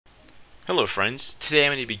Hello friends, today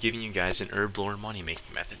I'm going to be giving you guys an Herblore money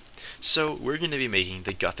making method. So we're going to be making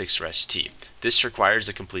the Guthix Rest tea. This requires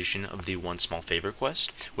the completion of the One Small Favor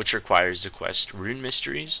quest, which requires the quest Rune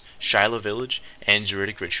Mysteries, Shiloh Village, and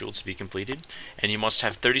Druidic Ritual to be completed, and you must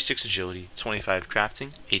have 36 agility, 25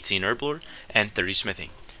 crafting, 18 Herblore, and 30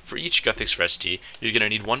 smithing. For each Guthix Rest tea, you're going to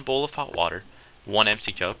need 1 bowl of hot water, 1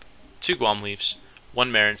 empty cup, 2 guam leaves,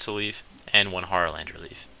 1 Marental leaf, and 1 Harlander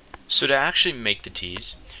leaf. So to actually make the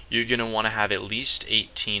teas, you're going to want to have at least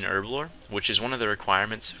 18 Herblore, which is one of the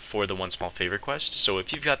requirements for the One Small Favor quest. So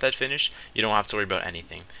if you've got that finished, you don't have to worry about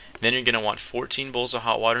anything. Then you're going to want 14 bowls of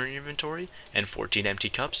hot water in your inventory and 14 empty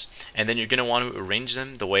cups, and then you're going to want to arrange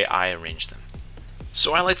them the way I arranged them.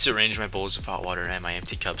 So I like to arrange my bowls of hot water and my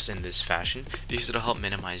empty cups in this fashion because it'll help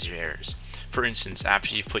minimize your errors. For instance,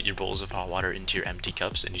 after you've put your bowls of hot water into your empty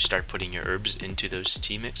cups and you start putting your herbs into those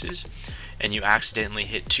tea mixes, and you accidentally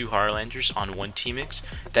hit 2 Harlanders on 1 tea mix,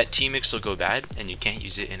 that tea mix will go bad and you can't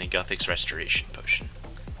use it in a Guthix Restoration potion.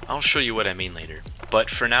 I'll show you what I mean later, but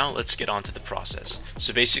for now let's get on to the process.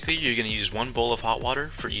 So basically you're going to use 1 bowl of hot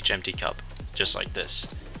water for each empty cup, just like this.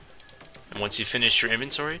 And once you finish your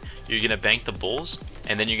inventory, you're going to bank the bowls,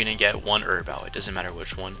 and then you're going to get 1 herb out. It doesn't matter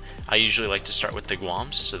which one. I usually like to start with the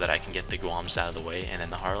guams so that I can get the guams out of the way, and then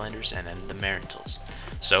the Harlanders, and then the Marentals.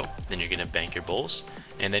 So then you're going to bank your bowls,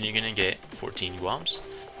 and then you're going to get 14 guams,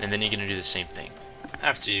 and then you're going to do the same thing.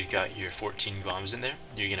 After you've got your 14 guams in there,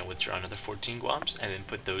 you're going to withdraw another 14 guams, and then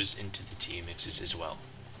put those into the tea mixes as well.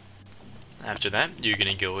 After that, you're going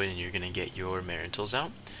to go in and you're going to get your Marentals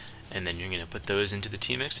out, and then you're going to put those into the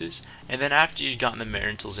tea mixes, and then after you've gotten the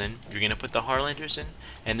Marentals in, you're going to put the Harlanders in,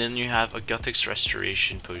 and then you have a Guthix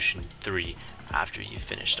Restoration Potion 3 after you've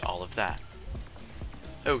finished all of that.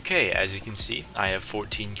 Okay, as you can see, I have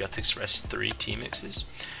 14 Guthix Rest 3 tea mixes.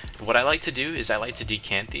 What I like to do is I like to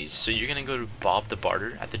decant these, so you're going to go to Bob the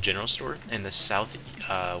Barter at the general store in the south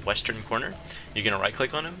western corner. You're going to right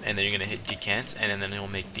click on him, and then you're going to hit decant, and then it'll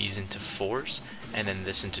make these into 4s, and then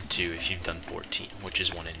this into 2 if you've done 14, which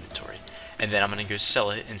is 1 inventory. And then I'm going to go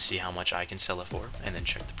sell it and see how much I can sell it for, and then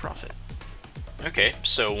check the profit. Okay,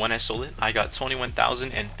 so when I sold it, I got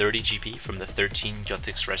 21,030 GP from the 13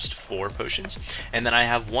 Guthix Rest 4 potions, and then I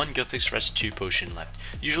have 1 Guthix Rest 2 potion left.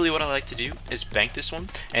 Usually what I like to do is bank this one,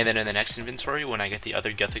 and then in the next inventory, when I get the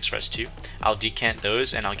other Guthix Rest 2, I'll decant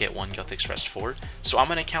those, and I'll get 1 Guthix Rest 4. So I'm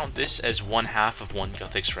going to count this as 1/2 of 1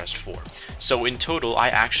 Guthix Rest 4. So in total, I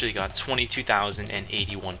actually got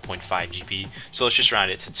 22,081.5 GP, so let's just round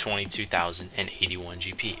it to 22,081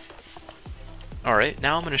 GP. Alright,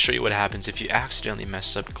 now I'm going to show you what happens if you accidentally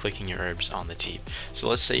mess up clicking your herbs on the tea. So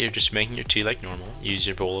let's say you're just making your tea like normal. You use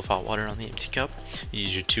your bowl of hot water on the empty cup, you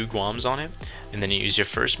use your 2 guams on it, and then you use your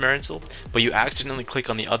first Marental, but you accidentally click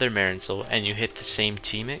on the other Marental and you hit the same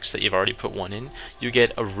tea mix that you've already put 1 in, you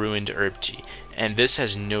get a ruined herb tea. And this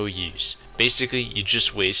has no use. Basically, you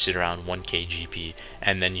just wasted around 1k GP,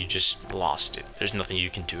 and then you just lost it. There's nothing you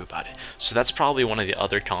can do about it. So that's probably one of the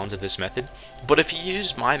other cons of this method. But if you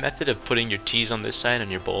use my method of putting your teas on this side and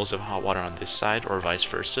your bowls of hot water on this side, or vice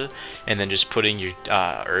versa, and then just putting your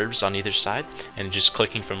herbs on either side, and just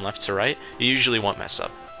clicking from left to right, you usually won't mess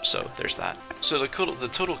up. So there's that. So the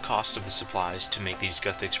total cost of the supplies to make these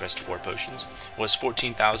Guthix Rest 4 potions was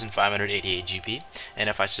 14,588 GP, and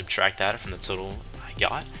if I subtract that from the total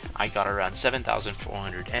I got around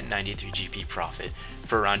 7,493 GP profit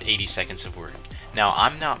for around 80 seconds of work. Now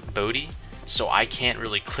I'm not Bodhi, so I can't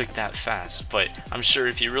really click that fast, but I'm sure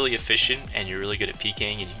if you're really efficient and you're really good at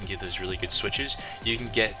PKing and you can get those really good switches, you can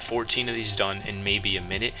get 14 of these done in maybe a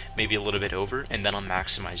minute, maybe a little bit over, and then I'll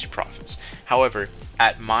maximize your profits. However,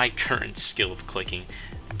 at my current skill of clicking,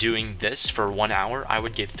 doing this for 1 hour, I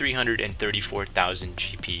would get 334,000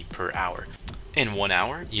 GP per hour. In 1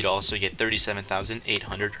 hour, you'd also get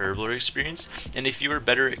 37,800 Herblore experience, and if you were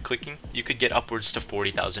better at clicking, you could get upwards to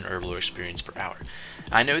 40,000 Herblore experience per hour.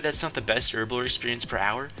 I know that's not the best Herblore experience per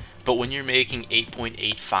hour, but when you're making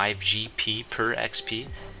 8.85 GP per XP,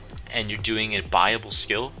 and you're doing a buyable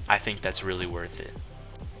skill, I think that's really worth it.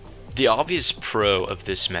 The obvious pro of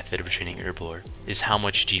this method of training Herblore is how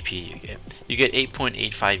much GP you get. You get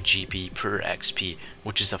 8.85 GP per XP,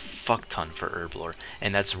 which is a fuck ton for Herblore,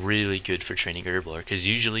 and that's really good for training Herblore, because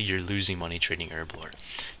usually you're losing money training Herblore.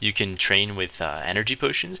 You can train with energy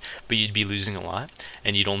potions, but you'd be losing a lot,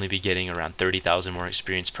 and you'd only be getting around 30,000 more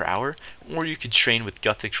experience per hour, or you could train with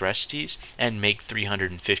Guthix Rest teas and make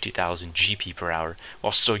 350,000 GP per hour,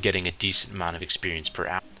 while still getting a decent amount of experience per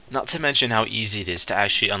hour. Not to mention how easy it is to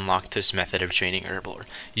actually unlock this method of training Herblore.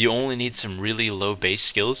 You only need some really low base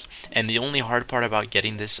skills, and the only hard part about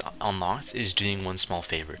getting this unlocked is doing One Small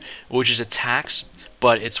Favor, which is a tax,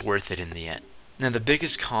 but it's worth it in the end. Now the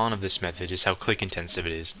biggest con of this method is how click intensive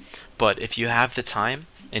it is, but if you have the time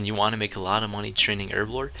and you want to make a lot of money training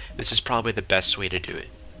Herblore, this is probably the best way to do it.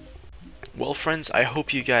 Well friends, I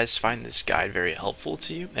hope you guys find this guide very helpful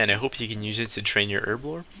to you, and I hope you can use it to train your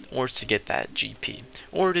Herblore, or to get that GP,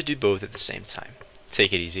 or to do both at the same time.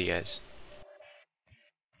 Take it easy guys.